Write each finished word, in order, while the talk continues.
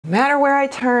No matter where I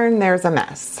turn, there's a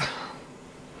mess.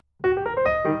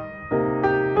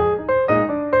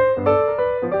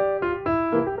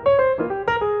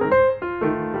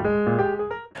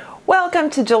 Welcome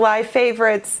to July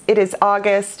favorites. It is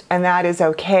August, and that is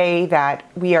okay that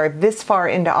we are this far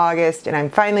into August and I'm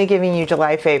finally giving you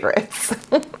July favorites.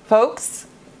 Folks,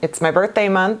 it's my birthday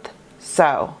month,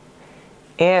 so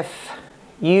if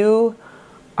you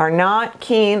are not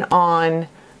keen on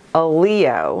a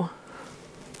Leo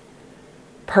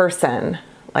person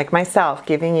like myself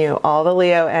giving you all the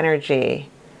Leo energy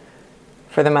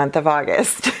for the month of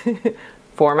August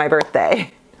for my birthday,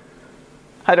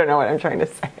 I don't know what I'm trying to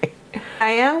say. I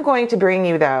am going to bring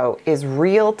you, though, is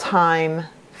real-time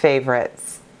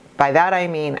favorites. By that I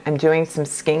mean I'm doing some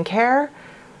skincare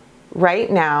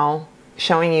right now,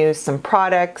 showing you some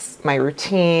products, my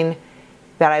routine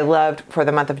that I loved for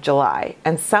the month of July.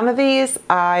 And some of these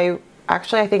I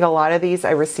think a lot of these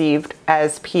I received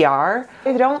as PR.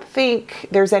 I don't think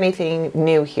there's anything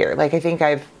new here. Like, I think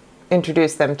I've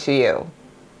introduced them to you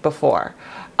before.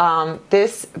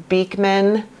 This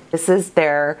Beekman, this is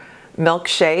their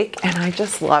milkshake, and I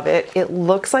just love it. It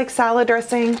looks like salad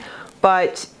dressing,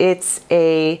 but it's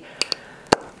a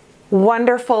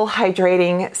wonderful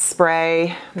hydrating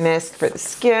spray mist for the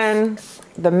skin.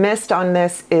 The mist on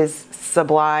this is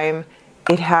sublime.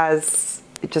 It has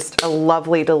just a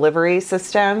lovely delivery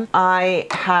system. I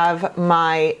have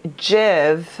my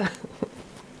Jiv.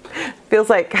 Feels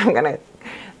like I'm gonna,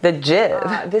 the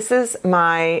Jiv. This is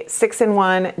my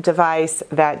 6-in-1 device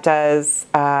that does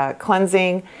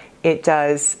cleansing. It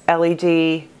does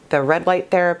LED, the red light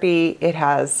therapy. It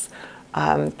has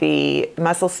the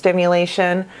muscle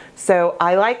stimulation. So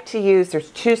I like to use, there's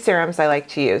two serums I like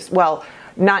to use. Well,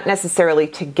 not necessarily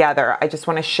together. I just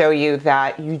want to show you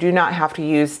that you do not have to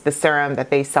use the serum that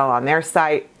they sell on their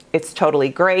site. It's totally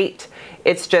great.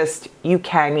 It's just, you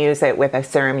can use it with a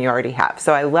serum you already have.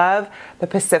 So I love the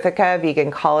Pacifica Vegan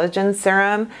Collagen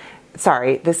Serum.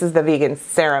 Sorry, this is the Vegan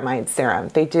Ceramide Serum.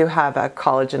 They do have a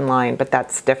collagen line, but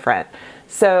that's different.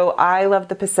 So I love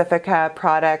the Pacifica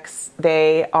products.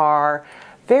 They are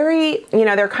very,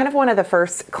 they're kind of one of the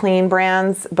first clean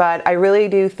brands, but I really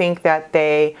do think that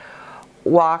they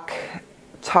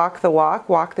talk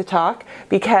the talk,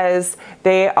 because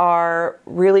they are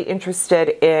really interested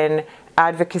in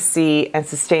advocacy and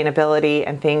sustainability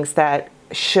and things that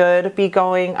should be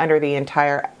going under the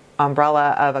entire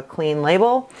umbrella of a clean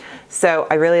label. So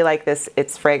I really like this.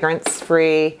 It's fragrance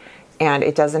free and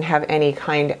it doesn't have any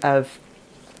kind of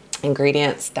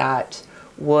ingredients that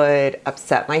would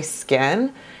upset my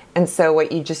skin. And so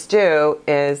what you just do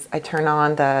is I turn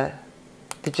on the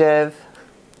Jiv,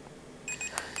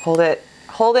 hold it,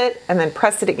 and then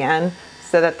press it again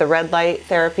so that the red light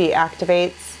therapy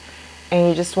activates, and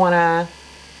you just want to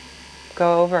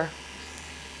go over.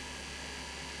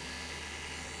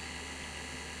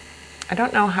 I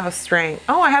don't know how strong.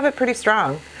 Oh, I have it pretty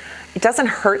strong. It doesn't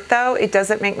hurt though. It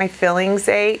doesn't make my fillings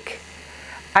ache.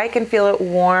 I can feel it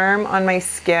warm on my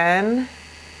skin.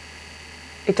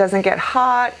 It doesn't get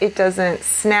hot. It doesn't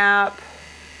snap.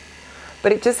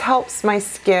 But it just helps my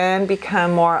skin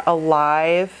become more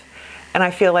alive. And I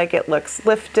feel like it looks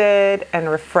lifted and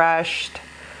refreshed.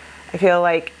 I feel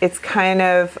like it's kind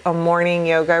of a morning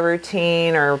yoga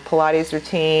routine or Pilates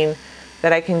routine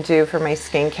that I can do for my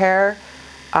skincare.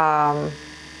 And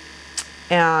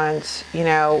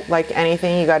like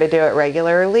anything, you got to do it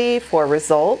regularly for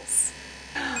results.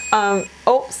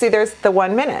 Oh, see, there's the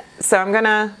 1 minute. So I'm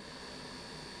gonna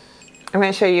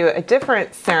show you a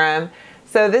different serum.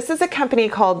 So this is a company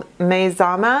called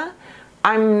Maizama.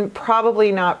 I'm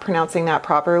probably not pronouncing that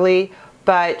properly,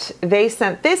 but they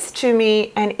sent this to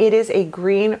me, and it is a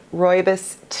green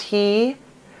rooibos tea,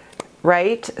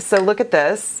 right? So look at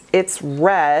this. It's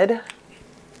red.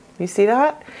 You see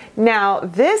that? Now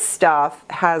this stuff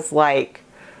has like,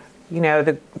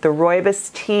 the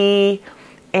rooibos tea,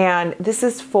 and this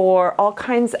is for all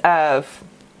kinds of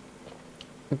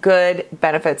good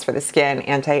benefits for the skin,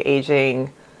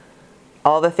 anti-aging,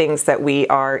 all the things that we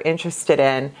are interested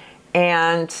in.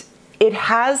 And it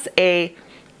has a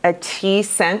tea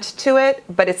scent to it,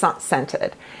 but it's not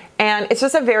scented. And it's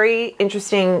just a very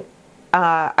interesting,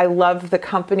 I love the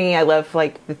company. I love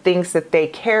like the things that they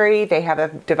carry. They have a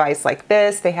device like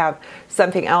this. They have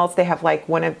something else. They have like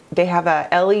they have a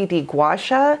LED gua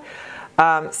sha.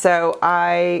 So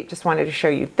I just wanted to show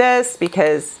you this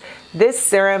because this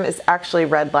serum is actually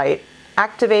red light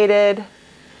activated.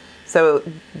 So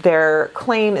their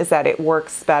claim is that it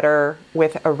works better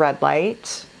with a red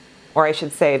light, or I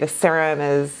should say the serum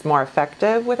is more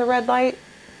effective with a red light.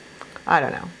 I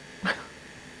don't know.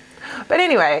 But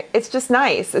anyway, it's just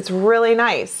nice. It's really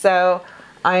nice. So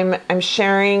I am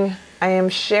sharing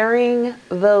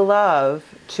the love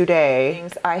today.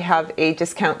 I have a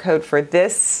discount code for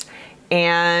this,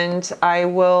 and I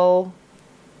will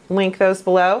link those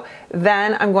below.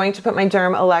 Then I'm going to put my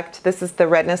Derm Elect. This is the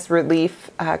redness relief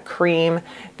cream.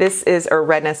 This is a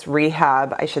redness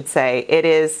rehab, I should say. It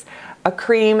is a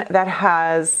cream that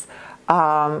has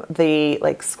the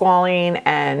like squalene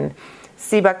and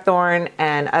sea buckthorn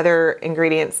and other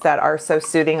ingredients that are so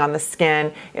soothing on the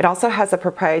skin. It also has a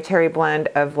proprietary blend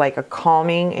of like a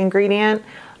calming ingredient.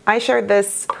 I shared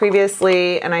this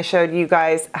previously and I showed you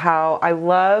guys how I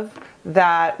love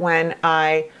that when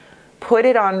I put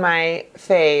it on my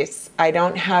face, I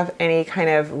don't have any kind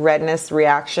of redness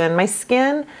reaction. My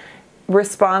skin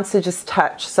responds to just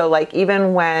touch. So like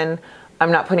even when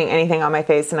I'm not putting anything on my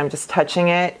face and I'm just touching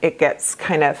it, it gets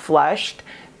kind of flushed.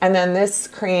 And then this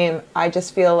cream, I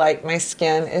just feel like my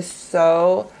skin is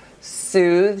so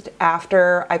soothed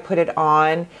after I put it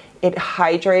on. It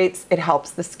hydrates, it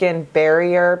helps the skin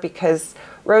barrier because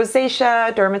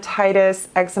rosacea, dermatitis,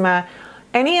 eczema,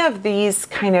 any of these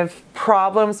kind of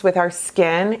problems with our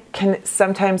skin can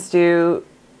sometimes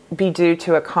be due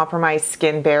to a compromised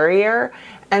skin barrier.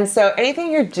 And so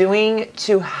anything you're doing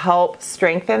to help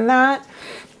strengthen that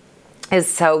is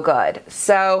so good.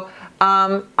 So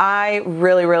I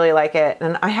really, really like it.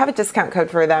 And I have a discount code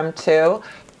for them too,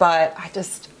 but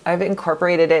I've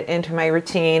incorporated it into my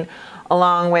routine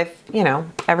along with, you know,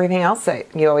 everything else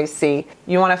that you always see.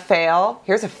 You want to fail?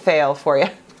 Here's a fail for you.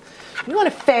 You want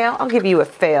to fail? I'll give you a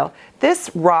fail.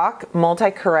 This Rock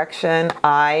Multi-Correction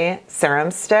Eye Serum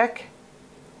Stick.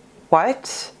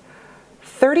 What?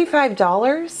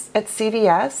 $35 at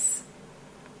CVS?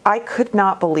 I could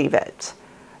not believe it.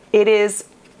 It is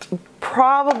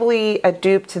probably a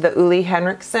dupe to the Uli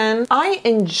Henriksen. I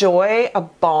enjoy a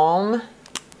balm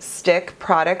stick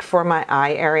product for my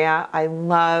eye area. I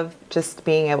love just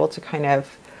being able to kind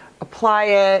of apply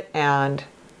it and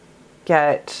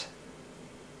get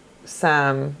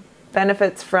some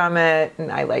benefits from it,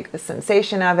 and I like the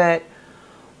sensation of it.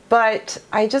 But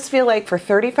I just feel like for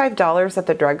 $35 at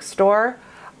the drugstore,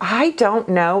 I don't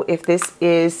know if this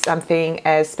is something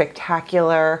as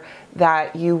spectacular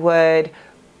that you would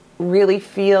really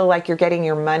feel like you're getting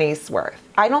your money's worth.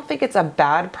 I don't think it's a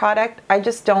bad product. I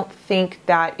just don't think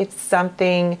that it's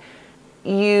something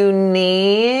you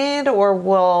need or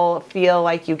will feel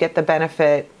like you get the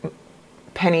benefit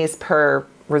pennies per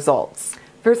results.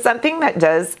 For something that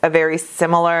does a very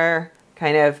similar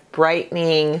kind of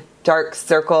brightening, dark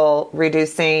circle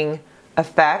reducing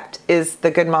effect is the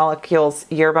Good Molecules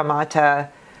Yerba Mate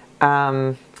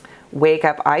Wake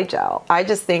Up Eye Gel. I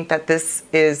just think that this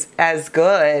is as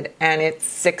good, and it's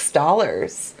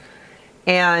 $6.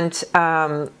 And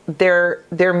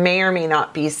there may or may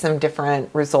not be some different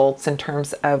results in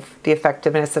terms of the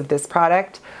effectiveness of this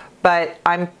product, but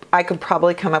I could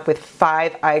probably come up with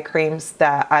 5 eye creams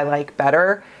that I like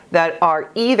better that are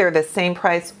either the same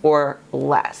price or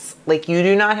less. Like, you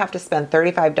do not have to spend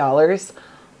 $35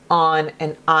 on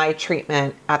an eye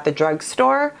treatment at the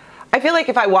drugstore. I feel like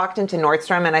if I walked into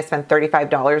Nordstrom and I spent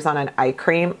 $35 on an eye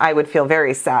cream, I would feel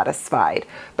very satisfied.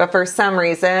 But for some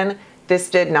reason, this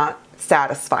did not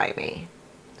satisfy me.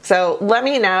 So let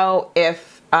me know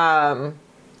if I'm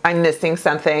missing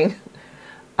something.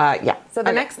 Yeah. So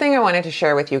the next thing I wanted to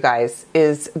share with you guys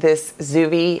is this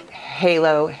Zuvi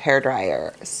Halo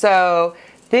hairdryer. So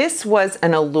this was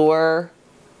an Allure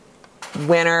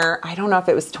winner. I don't know if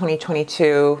it was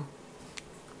 2022.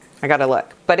 I gotta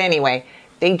look. But anyway,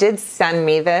 they did send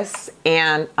me this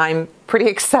and I'm pretty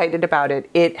excited about it.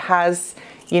 It has,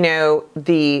 you know,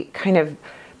 the kind of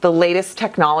the latest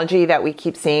technology that we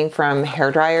keep seeing from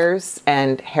hair dryers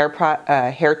and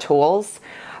hair tools.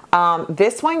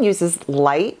 This one uses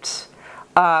light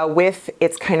with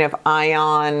its kind of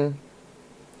ion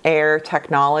air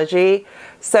technology.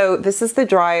 So this is the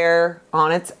dryer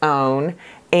on its own,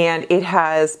 and it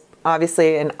has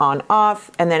obviously an on-off,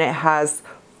 and then it has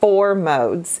 4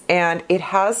 modes, and it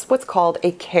has what's called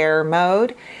a care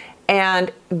mode.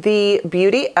 And the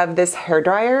beauty of this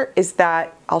hairdryer is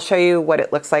that I'll show you what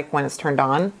it looks like when it's turned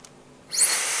on.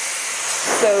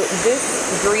 So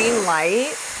this green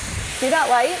light, see that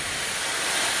light?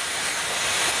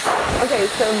 Okay,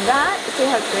 so that, see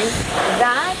how it's green?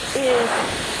 That is,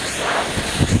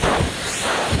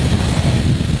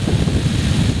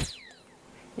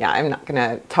 yeah, I'm not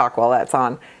gonna talk while that's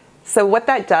on. So what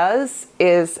that does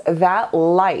is that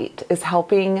light is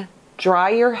helping dry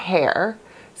your hair.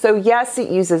 So yes, it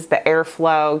uses the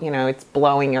airflow, you know, it's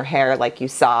blowing your hair like you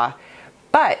saw,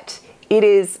 but it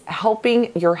is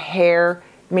helping your hair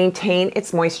maintain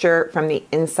its moisture from the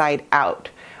inside out.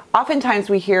 Oftentimes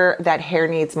we hear that hair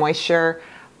needs moisture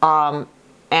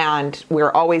And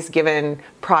we're always given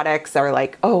products that are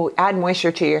like, oh, add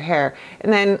moisture to your hair.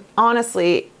 And then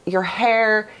honestly, your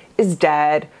hair is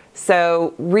dead.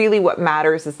 So really what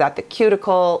matters is that the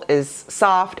cuticle is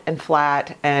soft and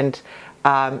flat and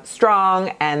strong,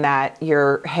 and that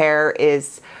your hair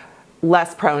is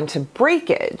less prone to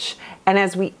breakage. And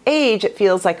as we age, it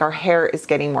feels like our hair is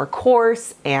getting more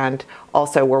coarse, and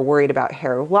also we're worried about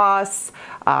hair loss.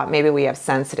 Maybe we have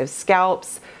sensitive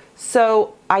scalps.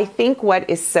 So I think what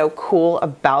is so cool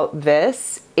about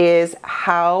this is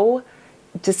how,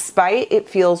 despite it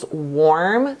feels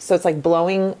warm, so it's like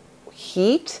blowing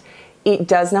heat, it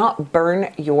does not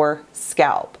burn your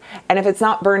scalp. And if it's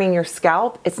not burning your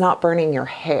scalp, it's not burning your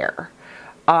hair.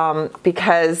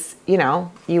 Because, you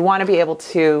know, you want to be able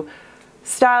to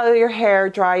style your hair,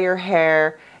 dry your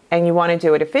hair, and you want to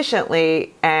do it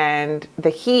efficiently. And the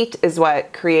heat is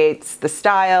what creates the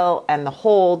style and the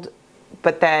hold,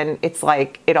 but then it's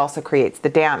like it also creates the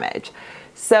damage.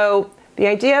 So the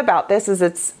idea about this is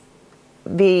it's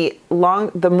the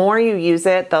more you use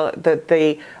it,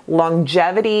 the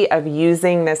longevity of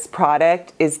using this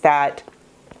product is that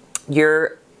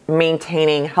you're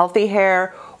maintaining healthy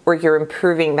hair, or you're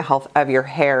improving the health of your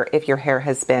hair if your hair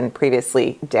has been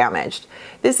previously damaged.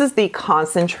 This is the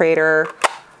concentrator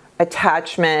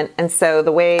attachment, and so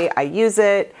the way I use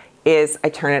it is I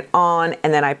turn it on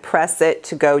and then I press it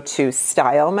to go to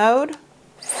style mode.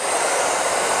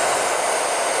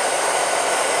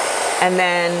 And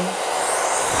then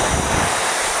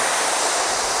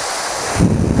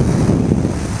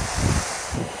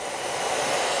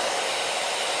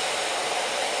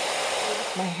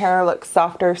my hair looks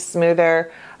softer,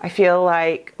 smoother. I feel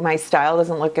like my style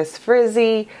doesn't look as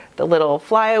frizzy. The little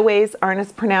flyaways aren't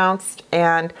as pronounced,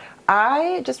 and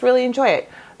I just really enjoy it.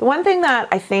 The one thing that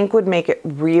I think would make it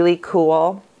really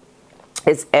cool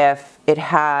is if it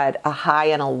had a high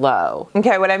and a low.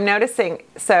 Okay, what I'm noticing,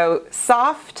 so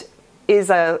soft is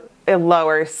a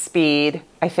lower speed,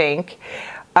 I think.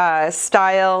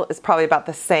 Style is probably about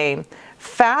the same.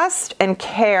 Fast and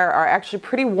care are actually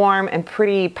pretty warm and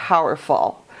pretty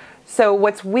powerful. So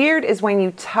what's weird is when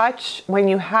you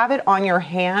have it on your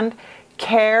hand,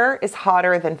 care is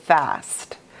hotter than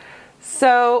fast.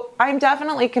 So I'm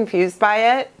definitely confused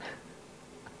by it.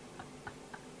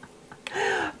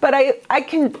 But I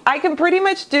can pretty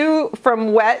much do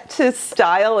from wet to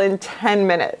style in 10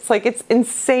 minutes. Like, it's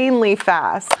insanely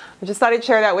fast. I just thought I'd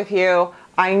share that with you.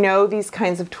 I know these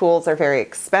kinds of tools are very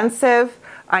expensive.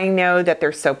 I know that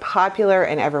they're so popular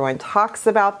and everyone talks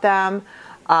about them.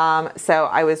 So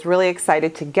I was really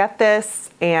excited to get this,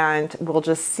 and we'll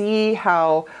just see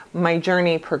how my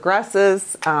journey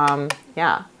progresses.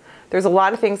 Yeah, there's a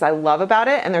lot of things I love about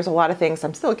it, and there's a lot of things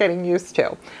I'm still getting used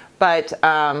to. But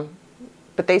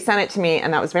they sent it to me,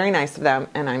 and that was very nice of them,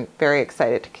 and I'm very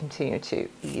excited to continue to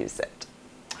use it.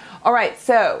 All right,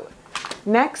 so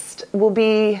next will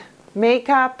be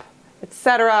makeup,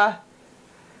 etc.,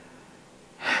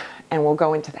 and we'll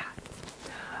go into that.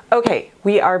 Okay,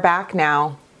 we are back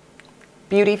now.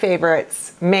 Beauty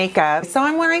favorites, makeup. So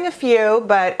I'm wearing a few,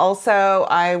 but also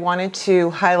I wanted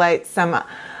to highlight some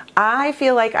I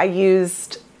feel like I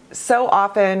used so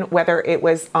often, whether it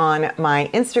was on my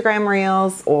Instagram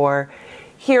reels or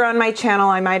here on my channel,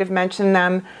 I might have mentioned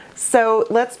them. So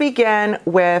let's begin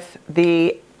with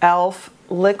the e.l.f.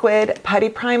 Liquid Putty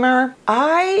Primer.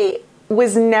 I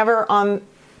was never on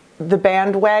the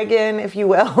bandwagon, if you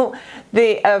will,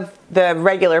 of the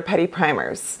regular putty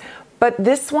primers. But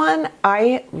this one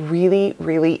I really,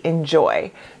 really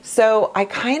enjoy. So I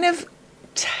kind of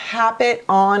tap it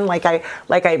on like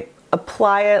I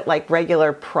apply it like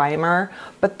regular primer,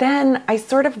 but then I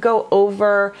sort of go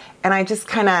over and I just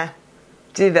kind of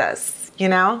do this, you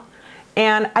know?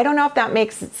 And I don't know if that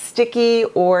makes it sticky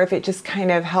or if it just kind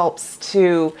of helps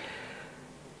to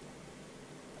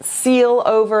seal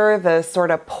over the sort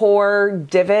of pore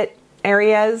divot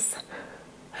areas.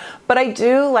 But I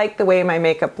do like the way my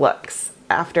makeup looks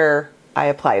after I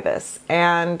apply this.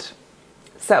 And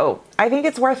so I think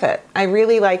it's worth it. I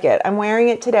really like it. I'm wearing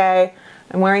it today.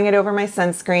 I'm wearing it over my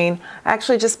sunscreen. I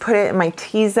actually just put it in my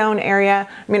T-zone area.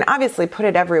 I mean, obviously put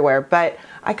it everywhere, but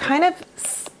I kind of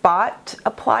spot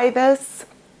apply this.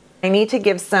 I need to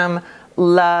give some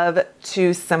love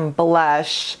to some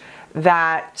blush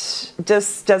that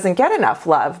just doesn't get enough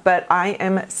love, but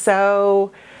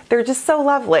they're just so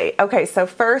lovely. Okay, so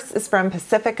first is from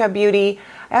Pacifica Beauty.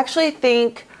 I actually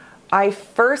think I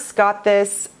first got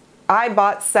this, I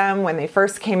bought some when they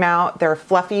first came out. They're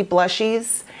fluffy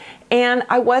blushies, and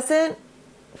I wasn't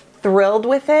thrilled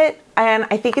with it, and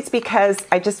I think it's because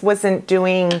I just wasn't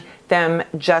doing them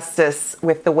justice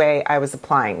with the way I was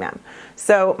applying them.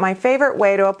 So my favorite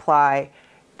way to apply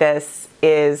this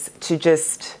is to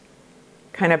just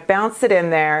kind of bounce it in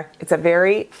there. It's a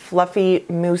very fluffy,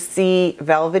 moussey,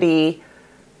 velvety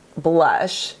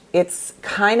blush. It's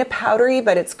kind of powdery,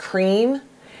 but it's cream.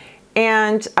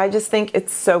 And I just think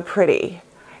it's so pretty.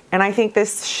 And I think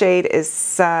this shade is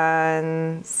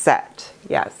Sunset.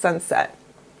 Yeah, Sunset.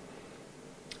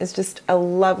 It's just a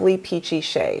lovely peachy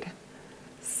shade.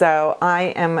 So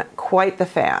I am quite the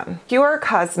fan. Pure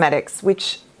Cosmetics,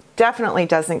 which definitely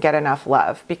doesn't get enough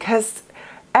love because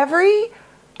I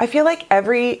feel like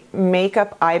every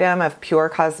makeup item of Pure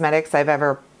Cosmetics I've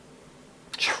ever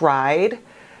tried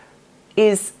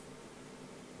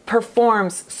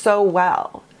performs so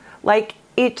well. Like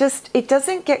it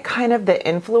doesn't get kind of the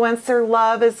influencer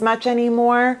love as much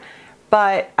anymore,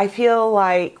 but I feel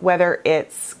like whether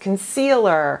it's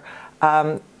concealer,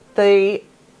 the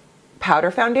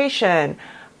powder foundation,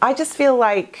 I just feel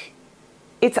like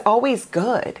it's always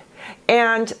good.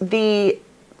 And the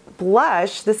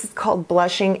blush, this is called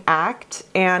Blushing Act,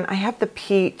 and I have the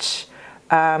peach,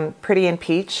 Pretty in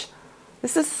Peach.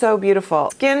 This is so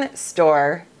beautiful. Skin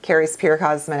Store carries Pure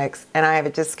Cosmetics, and I have a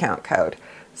discount code.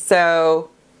 So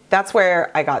that's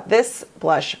where I got this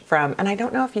blush from. And I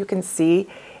don't know if you can see,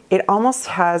 it almost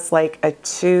has like a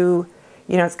two,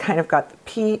 you know, it's kind of got the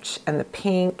peach and the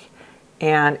pink,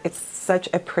 and it's such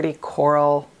a pretty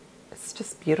coral. It's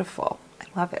just beautiful. I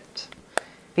love it.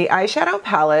 The eyeshadow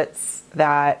palettes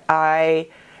that I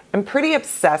am pretty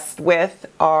obsessed with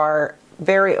are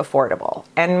very affordable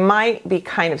and might be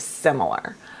kind of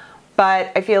similar, but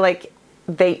I feel like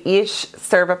they each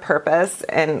serve a purpose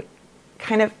and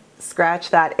kind of scratch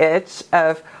that itch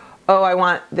of, oh, I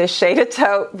want this shade of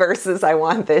taupe versus I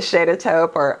want this shade of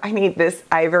taupe, or I need this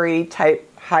ivory type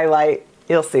highlight.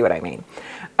 You'll see what I mean.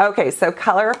 Okay, so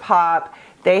ColourPop,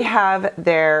 they have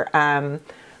their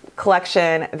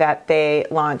collection that they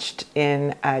launched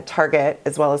in Target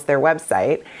as well as their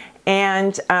website,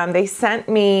 and they sent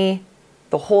me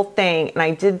the whole thing, and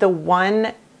I did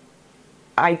the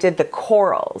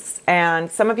corals,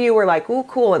 and some of you were like, ooh,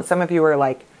 cool, and some of you were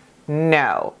like,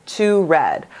 no, too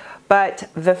red. But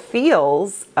the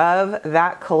feels of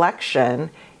that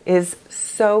collection is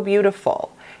so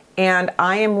beautiful. And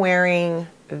I am wearing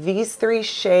these three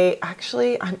shades.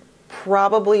 Actually, I'm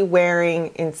probably wearing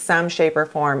in some shape or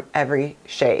form every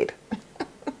shade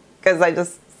because I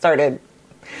just started.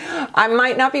 I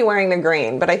might not be wearing the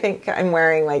green, but I think I'm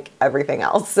wearing like everything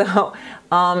else. So,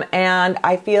 and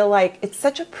I feel like it's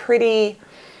such a pretty,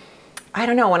 I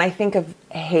don't know, when I think of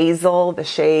hazel, the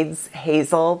shades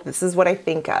hazel, this is what I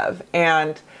think of.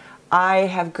 And I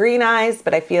have green eyes,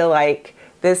 but I feel like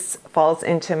this falls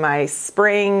into my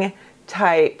spring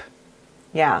type.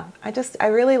 Yeah, I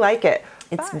really like it.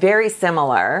 It's very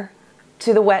similar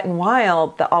to the Wet n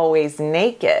Wild, the Always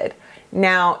Naked.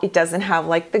 Now, it doesn't have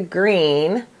like the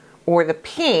green or the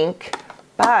pink,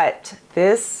 but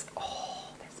this, oh,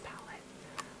 this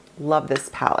palette. Love this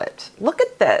palette. Look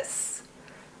at this.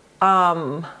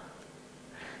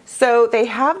 So they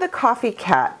have the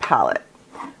COPYCAT palette.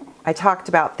 I talked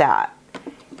about that.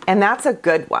 And that's a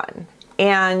good one.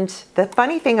 And the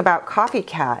funny thing about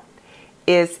COPYCAT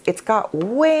is it's got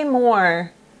way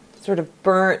more sort of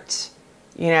burnt,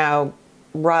 you know,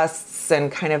 rusts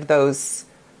and kind of those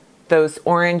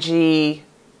orangey,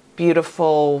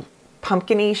 beautiful,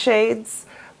 pumpkin-y shades.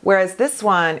 Whereas this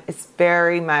one is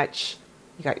very much,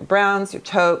 you got your browns, your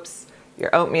taupes, your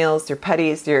oatmeals, your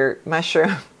putties, your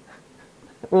mushroom,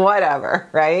 whatever,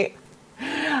 right?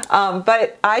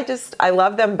 But I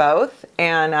love them both,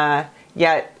 and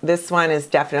yet this one is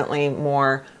definitely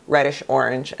more reddish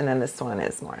orange, and then this one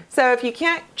is more. So if you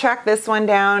can't track this one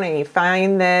down and you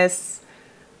find this,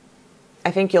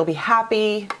 I think you'll be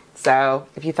happy. So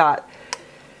if you thought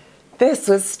this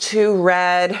was too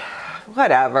red,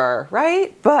 whatever,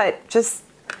 right? But just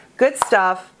good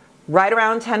stuff, right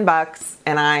around 10 bucks,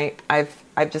 and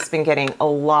I've just been getting a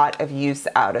lot of use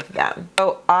out of them.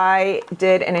 So I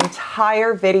did an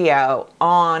entire video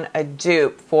on a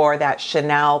dupe for that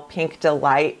Chanel Pink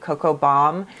Delight Cocoa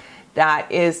Bomb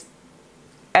that is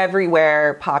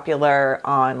everywhere, popular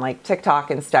on like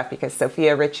TikTok and stuff, because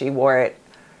Sophia Richie wore it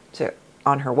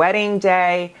on her wedding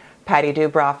day. Patty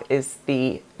Dubroff is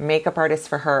the makeup artist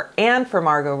for her and for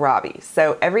Margot Robbie.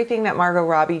 So everything that Margot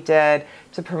Robbie did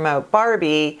to promote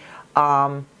Barbie,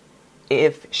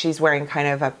 if she's wearing kind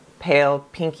of a pale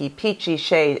pinky peachy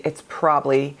shade, it's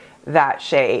probably that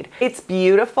shade. It's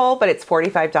beautiful, but it's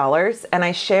 $45, and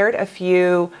I shared a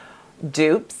few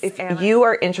dupes. If you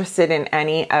are interested in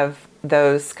any of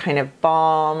those kind of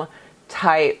balm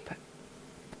type,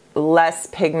 less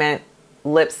pigment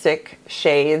lipstick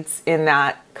shades in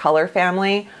that color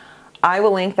family. I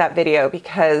will link that video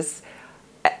because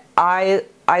I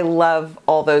love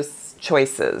all those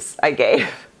choices I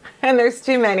gave. And there's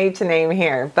too many to name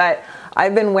here, but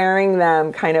I've been wearing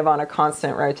them kind of on a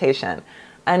constant rotation.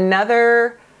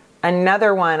 Another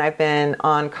one I've been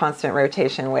on constant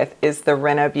rotation with is the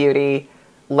Rinna Beauty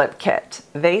lip kit.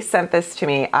 They sent this to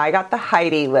me. I got the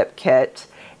Heidi lip kit,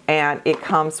 and it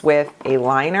comes with a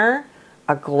liner,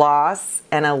 a gloss,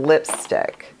 and a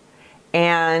lipstick.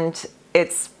 And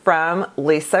it's from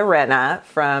Lisa Rinna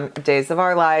from Days of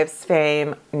Our Lives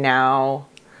fame now.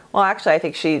 Well, actually, I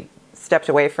think she stepped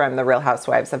away from the Real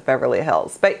Housewives of Beverly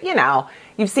Hills. But you know,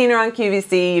 you've seen her on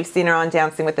QVC, you've seen her on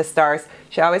Dancing with the Stars.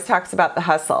 She always talks about the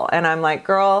hustle. And I'm like,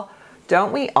 girl,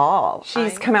 don't we all?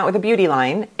 She's come out with a beauty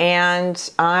line,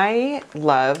 and I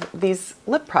love these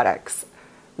lip products.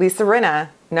 Lisa Rinna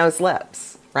knows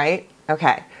lips, right?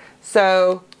 Okay,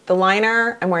 so the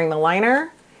liner, I'm wearing the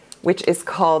liner, which is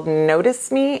called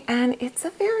Notice Me, and it's a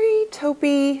very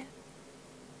taupey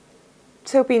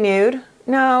nude.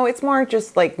 No, it's more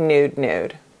just like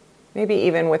nude. Maybe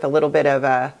even with a little bit of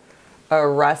a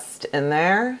rust in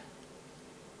there.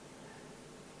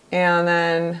 And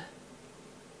then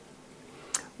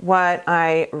what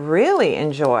I really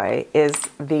enjoy is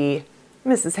the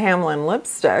Mrs. Hamlin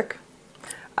lipstick.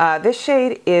 This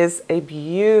shade is a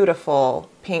beautiful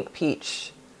pink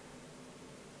peach.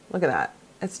 Look at that.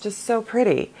 It's just so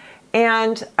pretty.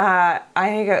 And I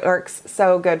think it works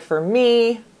so good for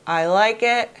me. I like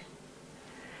it.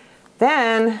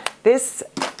 Then this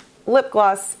lip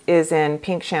gloss is in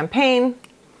Pink Champagne,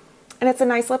 and it's a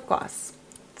nice lip gloss.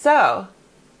 So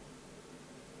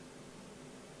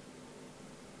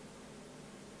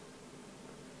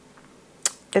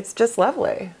it's just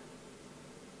lovely.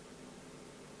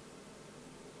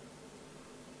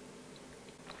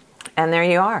 And there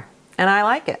you are. And I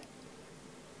like it.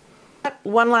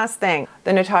 One last thing.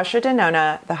 The Natasha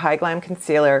Denona, the High Glam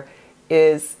Concealer,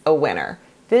 is a winner.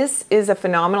 This is a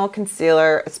phenomenal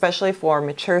concealer, especially for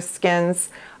mature skins.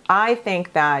 I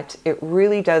think that it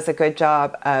really does a good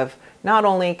job of not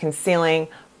only concealing,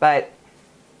 but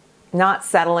not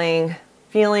settling,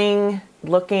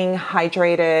 looking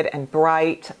hydrated and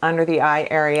bright under the eye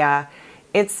area.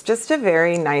 It's just a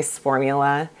very nice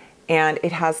formula, and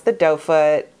it has the doe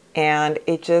foot, and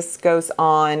it just goes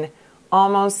on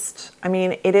almost, I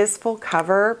mean, it is full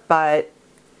cover, but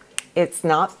it's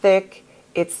not thick.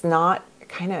 It's not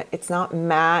it's not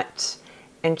matte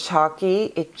and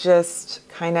chalky. It just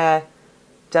kind of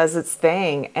does its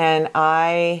thing. And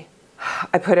I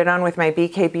put it on with my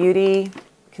BK Beauty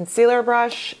concealer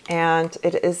brush, and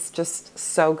it is just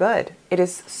so good. It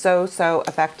is so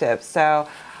effective. So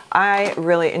I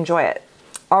really enjoy it.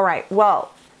 All right,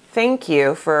 well, thank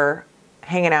you for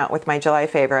hanging out with my July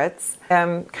favorites.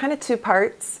 Kind of two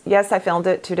parts. Yes, I filmed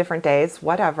it 2 different days,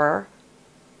 whatever.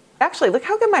 Actually, look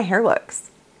how good my hair looks.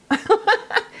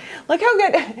 Look how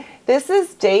good. This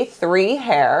is day 3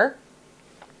 hair,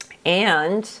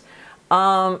 and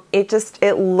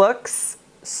it looks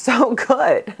so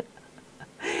good.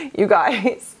 You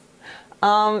guys.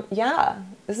 Yeah,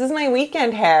 this is my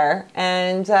weekend hair,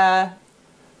 and I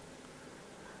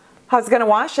was gonna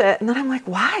wash it, and then I'm like,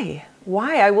 why?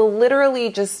 I will literally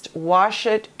just wash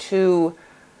it to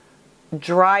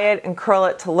dry it and curl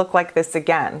it to look like this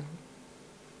again.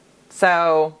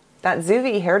 So that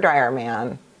Zuvi hairdryer,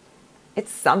 man,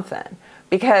 it's something.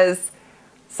 Because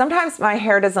sometimes my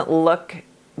hair doesn't look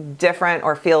different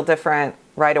or feel different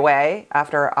right away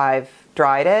after I've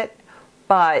dried it,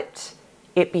 but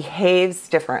it behaves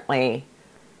differently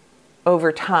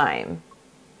over time.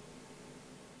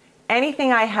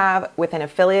 Anything I have with an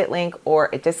affiliate link or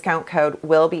a discount code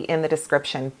will be in the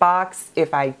description box.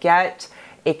 If I get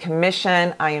a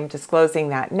commission, I am disclosing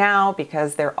that now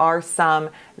because there are some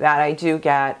that I do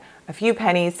get a few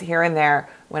pennies here and there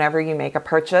whenever you make a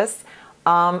purchase.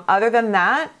 Other than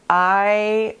that,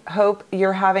 I hope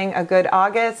you're having a good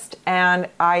August, and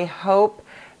I hope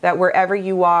that wherever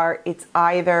you are, it's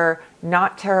either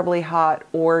not terribly hot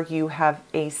or you have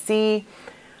AC.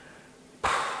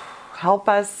 Help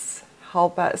us,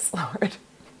 Lord.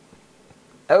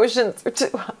 Oceans are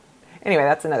too hot. Anyway,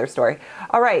 that's another story.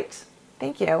 All right,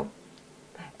 thank you,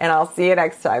 and I'll see you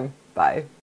next time. Bye.